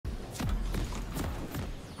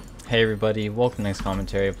Hey everybody, welcome to next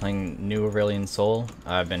commentary. Playing new Aurelion Soul.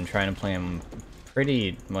 I've been trying to play him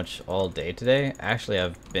pretty much all day today. Actually,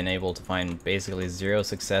 I've been able to find basically zero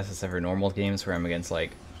success except for normal games where I'm against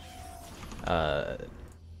like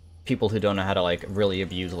people who don't know how to like really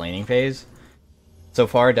abuse laning phase. So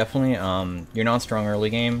far, definitely, you're not strong early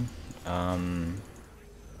game,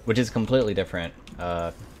 which is completely different.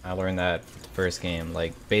 I learned that first game.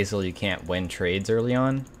 Like, basically you can't win trades early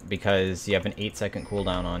on because you have an 8-second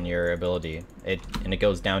cooldown on your ability. And it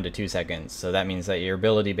goes down to 2 seconds. So that means that your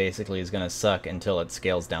ability basically is going to suck until it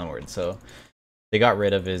scales downwards. So they got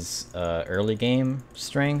rid of his early game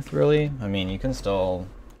strength, really. I mean, you can still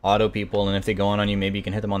auto people, and if they go on you, maybe you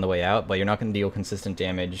can hit them on the way out, but you're not going to deal consistent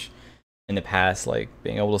damage in the past, like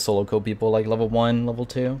being able to solo kill people like level 1, level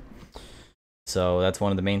 2. So that's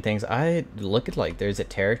one of the main things. I look at like there's a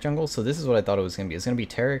Taric jungle, so this is what I thought it was gonna be. It's gonna be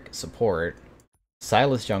Taric support,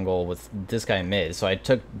 Silas jungle with this guy mid. So I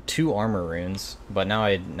took 2 armor runes, but now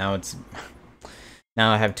I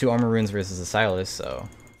have 2 armor runes versus a Silas. So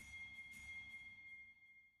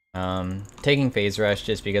taking phase rush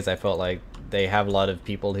just because I felt like they have a lot of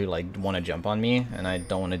people who like want to jump on me, and I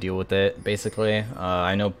don't want to deal with it. Basically,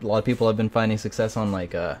 I know a lot of people have been finding success on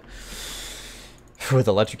like with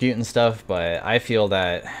electrocute and stuff, but I feel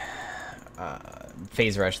that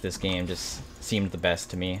phase rush this game just seemed the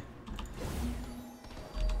best to me.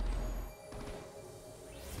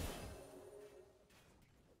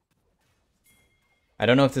 I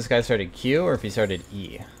don't know if this guy started Q or if he started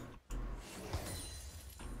E.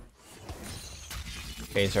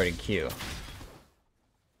 Okay, he started Q.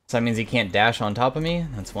 So that means he can't dash on top of me.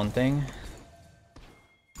 That's one thing.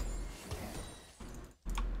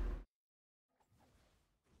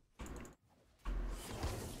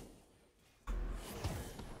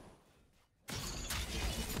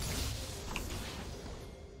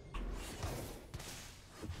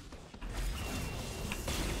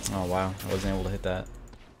 Oh wow, I wasn't able to hit that.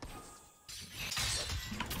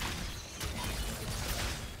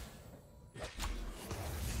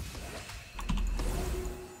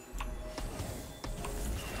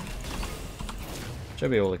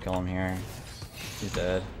 Should be able to kill him here. He's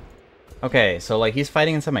dead. Okay, so like he's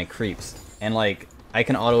fighting inside my creeps, and like I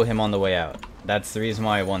can auto him on the way out. That's the reason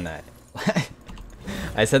why I won that.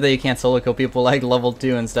 I said that you can't solo kill people like level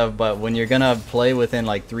 2 and stuff, but when you're gonna play within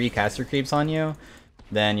like 3 caster creeps on you,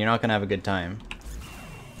 then you're not gonna have a good time.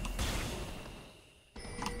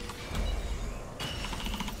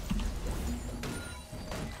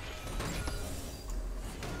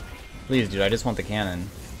 Please, dude, I just want the cannon.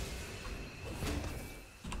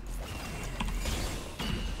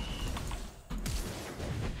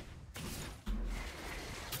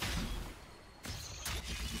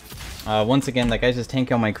 Once again, that guy's just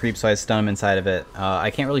tanking on my creep, so I stun him inside of it.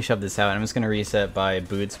 I can't really shove this out. I'm just gonna reset by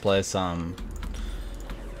boots plus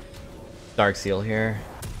Dark Seal here.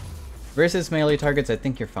 Versus melee targets, I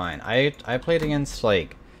think you're fine. I played against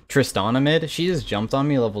like Tristana mid. She just jumped on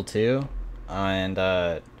me level 2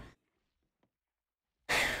 and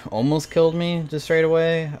almost killed me just straight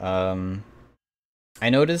away. I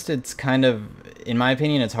noticed it's kind of, in my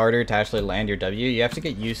opinion, it's harder to actually land your W. You have to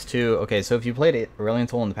get used to, okay, so if you played Aurelion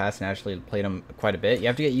Soul in the past and actually played him quite a bit, you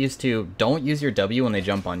have to get used to, don't use your W when they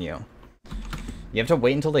jump on you. You have to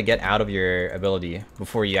wait until they get out of your ability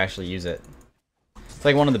before you actually use it. It's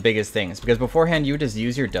like one of the biggest things, because beforehand you would just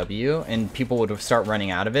use your W and people would start running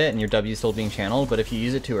out of it and your W is still being channeled, but if you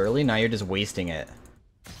use it too early, now you're just wasting it.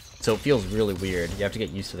 So it feels really weird. You have to get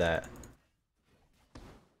used to that.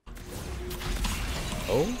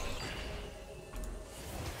 Oh?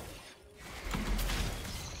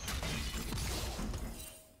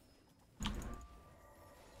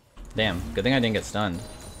 Damn, good thing I didn't get stunned.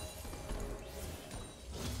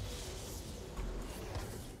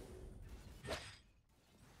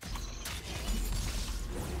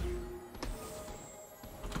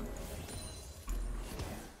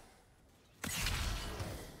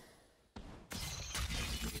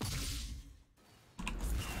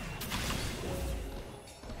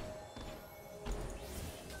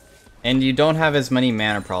 And you don't have as many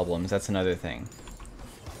mana problems, that's another thing.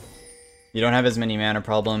 You don't have as many mana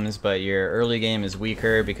problems, but your early game is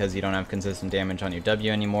weaker because you don't have consistent damage on your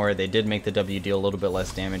W anymore. They did make the W deal a little bit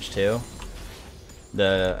less damage too.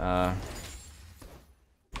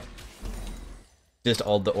 Just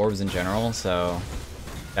all the orbs in general, so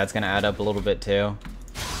that's gonna add up a little bit too.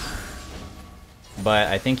 But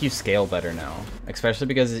I think you scale better now, especially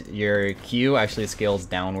because your Q actually scales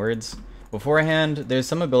downwards. Beforehand, there's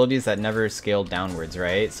some abilities that never scaled downwards,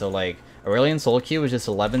 right? So like Aurelion Soul Q was just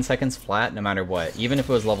 11 seconds flat no matter what, even if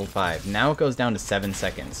it was level 5. Now it goes down to 7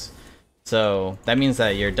 seconds. So that means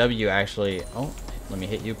that your W actually... Oh, let me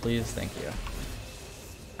hit you, please. Thank you.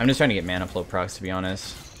 I'm just trying to get mana flow procs, to be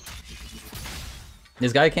honest.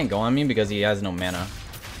 This guy can't go on me because he has no mana.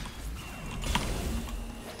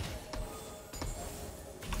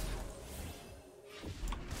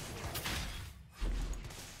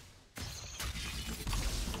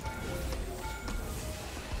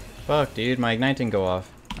 Fuck, dude, my ignite didn't go off.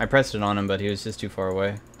 I pressed it on him, but he was just too far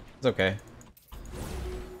away. It's okay.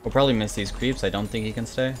 We'll probably miss these creeps. I don't think he can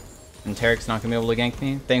stay. And Tarek's not gonna be able to gank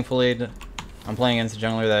me. Thankfully, I'm playing against a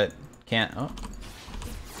jungler that can't... Oh.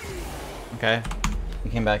 Okay. He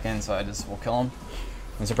came back in, so I just will kill him.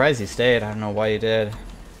 I'm surprised he stayed. I don't know why he did.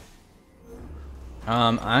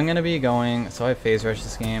 I'm gonna be going... So I have phase rush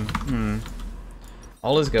this game.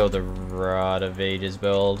 I'll just go the Rod of Ages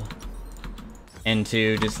build.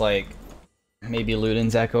 Into just like... maybe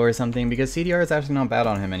Luden's Echo or something, because CDR is actually not bad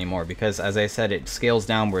on him anymore, because as I said, it scales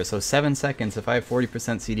downwards. So 7 seconds, if I have 40%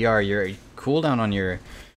 CDR, your cooldown on your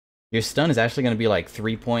stun is actually going to be like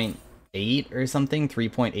 3.8 or something,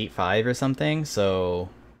 3.85 or something, so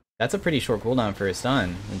that's a pretty short cooldown for a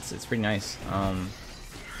stun. It's pretty nice.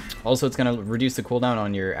 Also, it's going to reduce the cooldown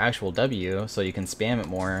on your actual W, so you can spam it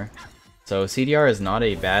more. So CDR is not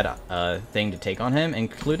a bad thing to take on him,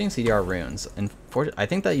 including CDR runes. And I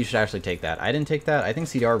think that you should actually take that. I didn't take that. I think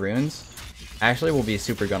CDR runes actually will be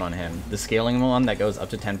super good on him. The scaling one that goes up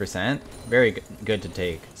to 10%, very good to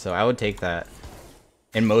take. So I would take that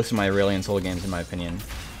in most of my Aurelion solo games, in my opinion.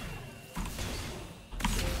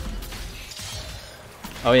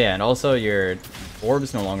 Oh yeah, and also your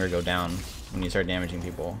orbs no longer go down when you start damaging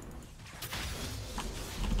people.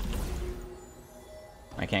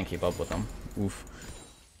 I can't keep up with him. Oof.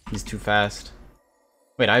 He's too fast.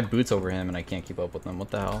 Wait, I have boots over him and I can't keep up with him.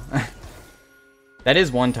 What the hell? That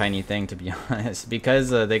is one tiny thing, to be honest.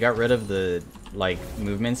 Because they got rid of the like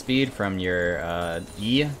movement speed from your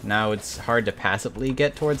E, now it's hard to passively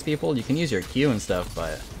get towards people. You can use your Q and stuff,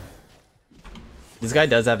 but... This guy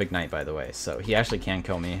does have Ignite, by the way, so he actually can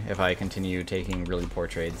kill me if I continue taking really poor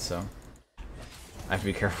trades, so... I have to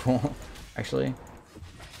be careful, actually.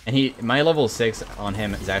 And my level 6 on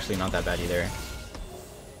him is actually not that bad either.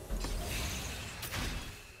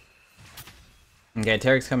 Okay,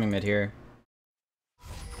 Tarek's coming mid here.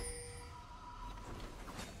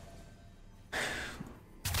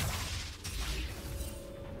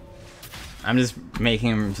 I'm just making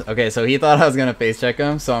him... Okay, so he thought I was gonna face check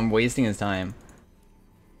him, so I'm wasting his time.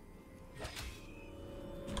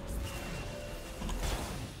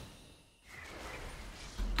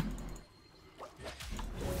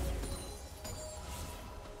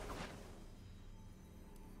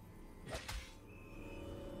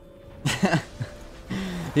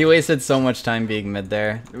 He wasted so much time being mid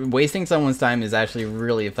there. Wasting someone's time is actually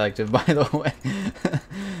really effective, by the way.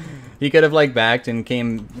 He could have like backed and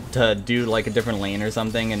came to do like a different lane or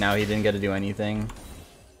something, and now he didn't get to do anything.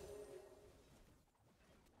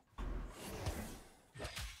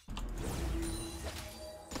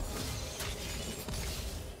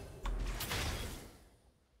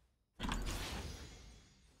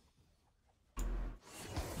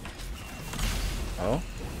 Oh?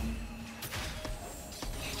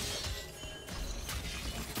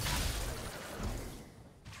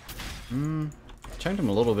 Chunked him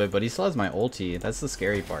a little bit, but he still has my ulti. That's the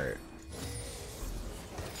scary part.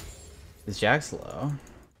 Is Jax low?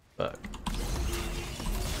 Fuck.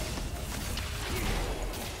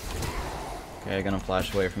 Okay, gonna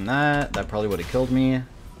flash away from that. That probably would have killed me.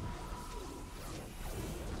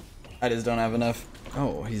 I just don't have enough.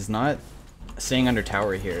 Oh, he's not staying under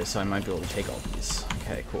tower here, so I might be able to take all these.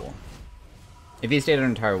 Okay, cool. If he stayed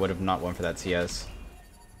under tower, I would have not won for that CS.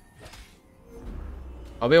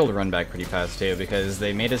 I'll be able to run back pretty fast too, because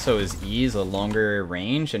they made it so his E is a longer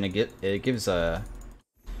range, and it gives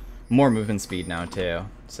more movement speed now too.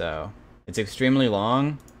 So it's extremely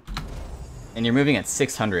long, and you're moving at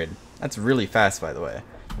 600. That's really fast, by the way.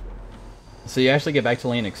 So you actually get back to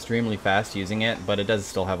lane extremely fast using it, but it does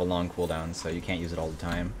still have a long cooldown, so you can't use it all the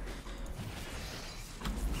time.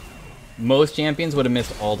 Most champions would have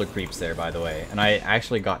missed all the creeps there, by the way, and I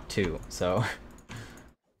actually got 2, so...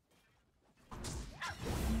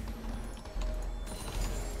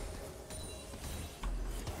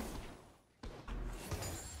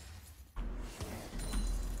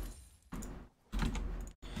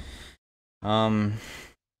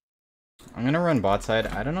 I'm gonna run bot side.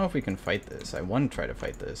 I don't know if we can fight this. I want to try to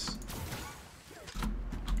fight this.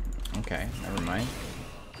 Okay, never mind.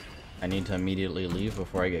 I need to immediately leave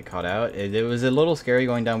before I get caught out. It was a little scary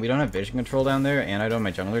going down. We don't have vision control down there, and I don't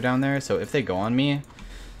have my jungler down there, so if they go on me,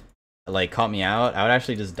 like caught me out, I would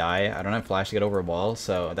actually just die. I don't have flash to get over a wall,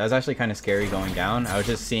 so that was actually kind of scary going down. I was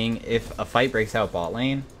just seeing if a fight breaks out bot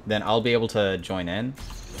lane, then I'll be able to join in.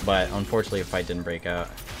 But unfortunately, a fight didn't break out,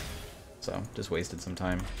 so just wasted some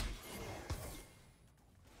time.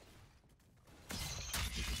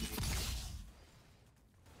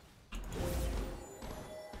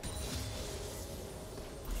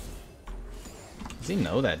 Does he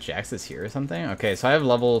know that Jax is here or something? Okay, so I have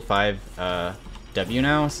level 5 W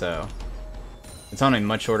now, so it's on a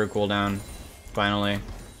much shorter cooldown, finally.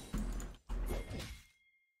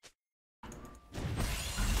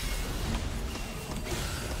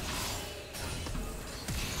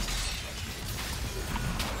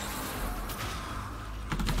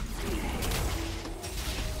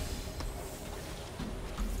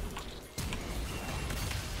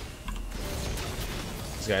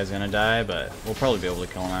 This guy's gonna die, but we'll probably be able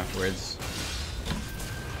to kill him afterwards.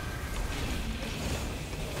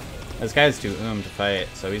 This guy's too to fight,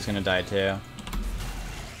 so he's gonna die too.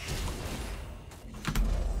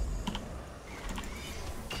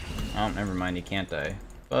 Oh, never mind, he can't die.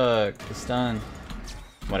 Fuck, it's done.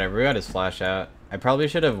 Whatever, we got his flash out. I probably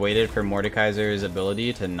should have waited for Mordekaiser's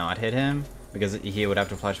ability to not hit him, because he would have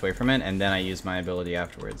to flash away from it, and then I used my ability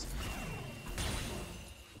afterwards.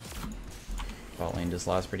 Bot lane just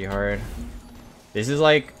lost pretty hard. This is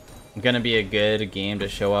like gonna be a good game to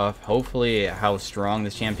show off, hopefully, how strong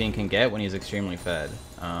this champion can get when he's extremely fed.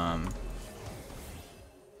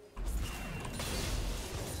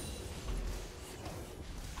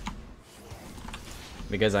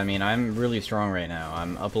 Because, I mean, I'm really strong right now.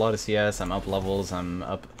 I'm up a lot of CS, I'm up levels, I'm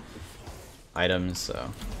up items,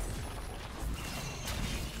 so...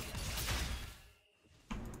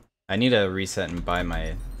 I need to reset and buy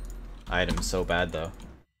my items so bad, though.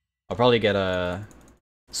 I'll probably get a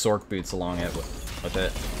Sork boots along it with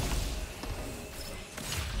it.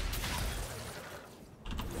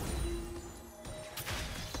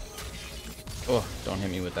 Oh, don't hit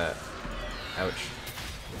me with that. Ouch.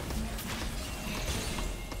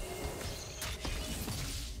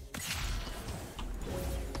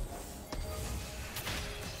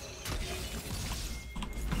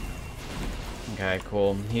 Okay,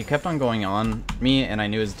 cool. He kept on going on me, and I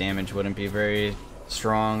knew his damage wouldn't be very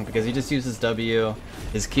strong because he just uses W.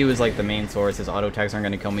 His Q is like the main source. His auto attacks aren't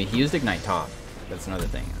going to kill me. He used Ignite top. That's another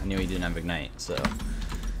thing. I knew he didn't have Ignite, so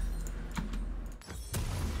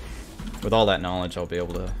with all that knowledge,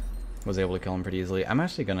 was able to kill him pretty easily. I'm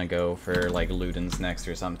actually gonna go for like Luden's next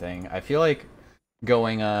or something. I feel like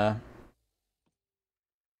going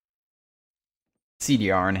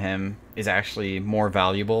CDR on him is actually more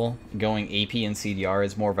valuable. Going AP and CDR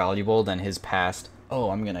is more valuable than his past.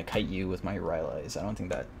 Oh, I'm gonna kite you with my Rylai's. I don't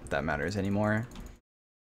think that matters anymore.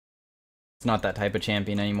 It's not that type of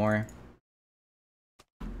champion anymore.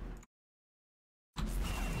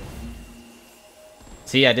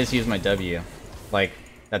 See, I just used my W. Like,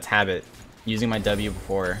 that's habit. Using my W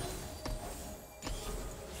before.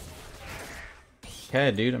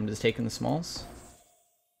 Okay, dude, I'm just taking the smalls.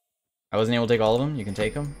 I wasn't able to take all of them. You can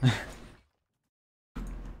take them.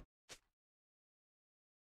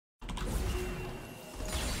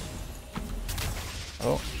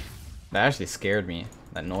 Oh, that actually scared me.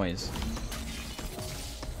 That noise.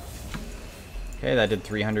 Okay, that did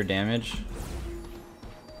 300 damage.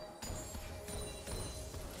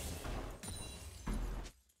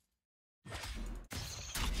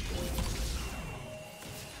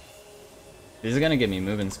 This is gonna give me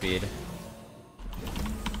movement speed.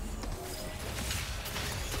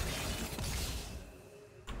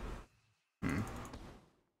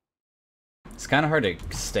 It's kind of hard to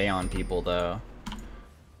stay on people, though.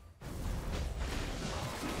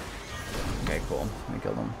 Okay, cool. I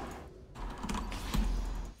killed him.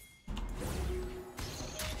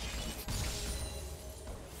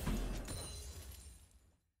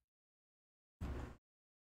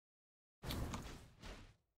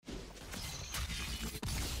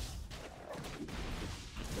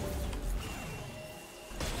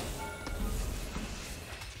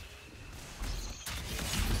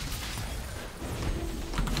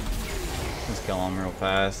 Kill him real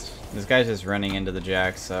fast. This guy's just running into the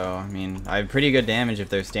Jax, so I mean, I have pretty good damage if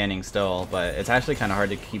they're standing still, but it's actually kind of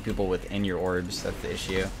hard to keep people within your orbs. That's the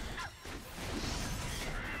issue.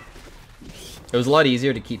 It was a lot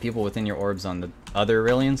easier to keep people within your orbs on the other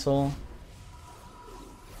Aurelion Soul,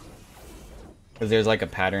 because there's like a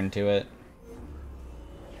pattern to it.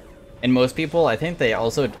 And most people, I think they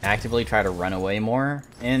also actively try to run away more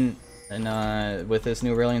with this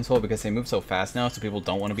new Aurelion Soul because they move so fast now, so people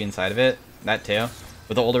don't want to be inside of it. That too.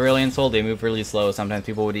 With the old Aurelion Soul, they move really slow. Sometimes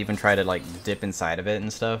people would even try to like dip inside of it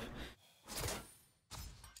and stuff.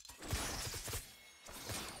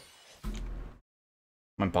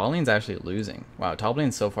 My bot lane's actually losing. Wow, top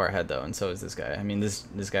lane's so far ahead though, and so is this guy. I mean, this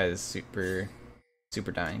guy is super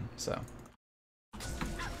dying, so.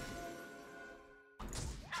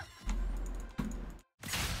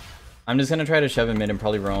 I'm just gonna try to shove him mid and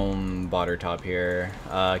probably roam bot or top here.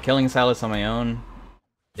 Killing Silas on my own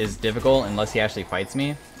is difficult unless he actually fights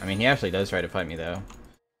me. I mean, he actually does try to fight me though.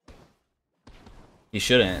 He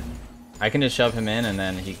shouldn't. I can just shove him in and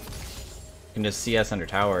then he can just CS under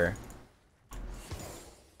tower.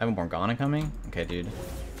 I have a Morgana coming? Okay, dude.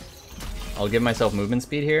 I'll give myself movement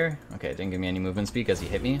speed here. Okay, it didn't give me any movement speed because he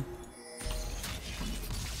hit me.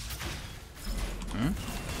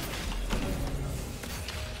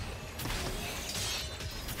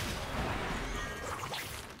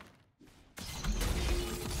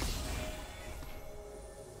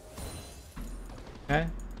 Okay.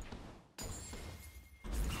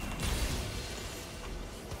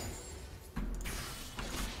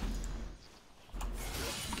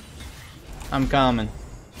 I'm coming.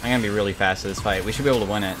 I'm gonna be really fast at this fight. We should be able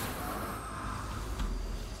to win it.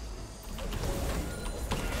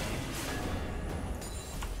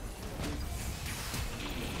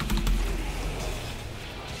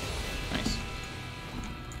 Nice.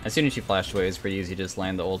 As soon as she flashed away, it's pretty easy to just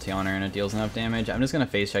land the ulti on her and it deals enough damage. I'm just gonna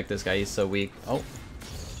face check this guy, he's so weak. Oh.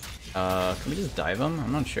 Can we just dive him?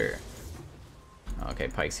 I'm not sure. Okay,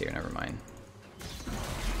 Pike's here, never mind.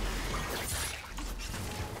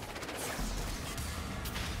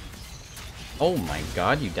 Oh my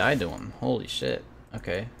god, you died to him. Holy shit.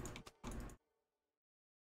 Okay.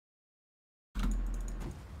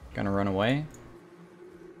 Gonna run away.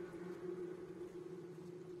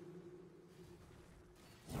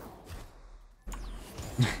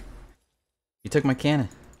 You took my cannon.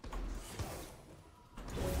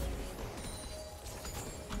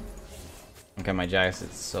 Okay, my Jax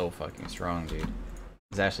is so fucking strong, dude.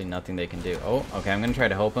 There's actually nothing they can do. Oh, okay, I'm gonna try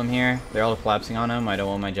to help him here. They're all collapsing on him. I don't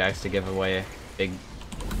want my Jax to give away a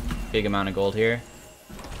big amount of gold here.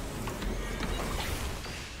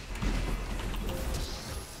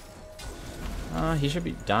 He should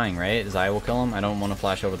be dying, right? Zai will kill him. I don't want to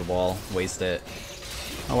flash over the wall. Waste it.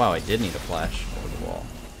 Oh wow, I did need to flash over the wall.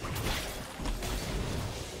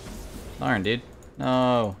 Darn, dude.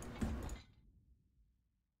 No.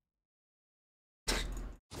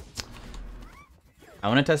 I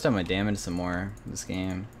want to test out my damage some more this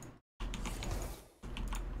game.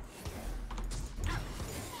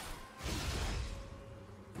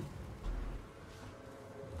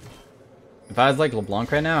 If I was like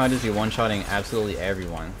LeBlanc right now, I'd just be one-shotting absolutely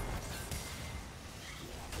everyone.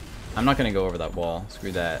 I'm not gonna go over that wall.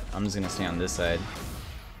 Screw that. I'm just gonna stay on this side.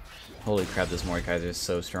 Holy crap, this Mordekaiser is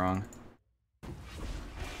so strong.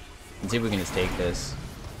 Let's see if we can just take this.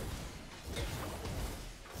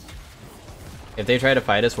 If they try to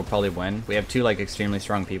fight us, we'll probably win. We have two like extremely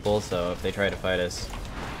strong people, so if they try to fight us.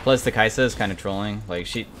 Plus the Kaisa is kind of trolling. Like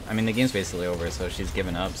I mean the game's basically over, so she's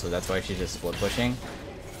given up, so that's why she's just split pushing.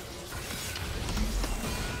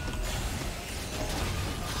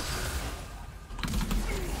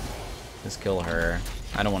 Just kill her.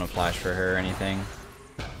 I don't want to flash for her or anything.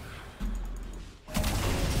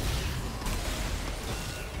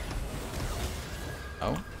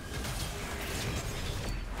 Oh.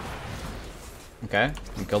 Okay,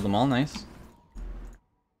 we killed them all, nice.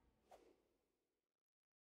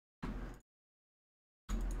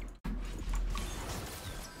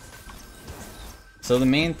 So the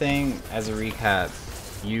main thing, as a recap,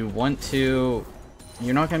 you're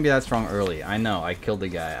not going to be that strong early. I know, I killed the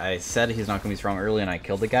guy. I said he's not going to be strong early and I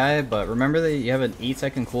killed the guy, but remember that you have an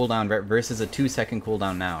 8-second cooldown versus a 2-second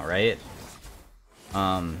cooldown now, right?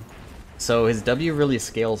 So his W really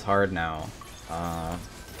scales hard now.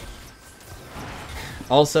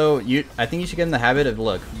 Also, I think you should get in the habit of,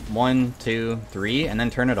 look, 1, 2, 3, and then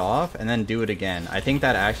turn it off, and then do it again. I think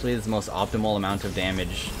that actually is the most optimal amount of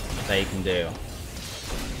damage that you can do.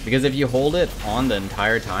 Because if you hold it on the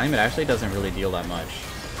entire time, it actually doesn't really deal that much.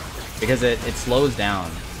 Because it slows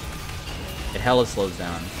down. It hella slows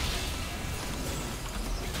down.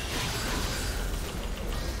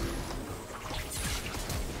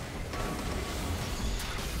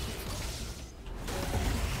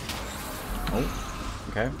 Oh,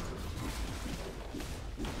 okay.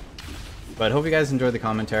 But hope you guys enjoyed the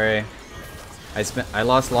commentary. I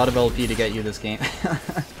lost a lot of LP to get you this game.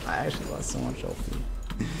 I actually lost so much LP.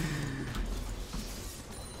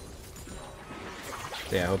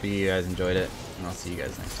 So yeah, I hope you guys enjoyed it, and I'll see you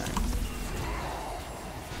guys next time.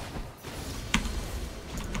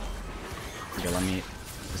 Okay, let me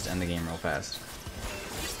just end the game real fast.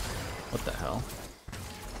 What the hell?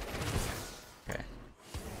 Okay.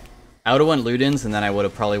 I would've went Ludens, and then I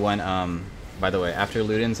would've probably went, By the way, after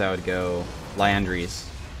Ludens, I would go Liandry's.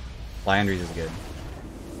 Liandry's is good.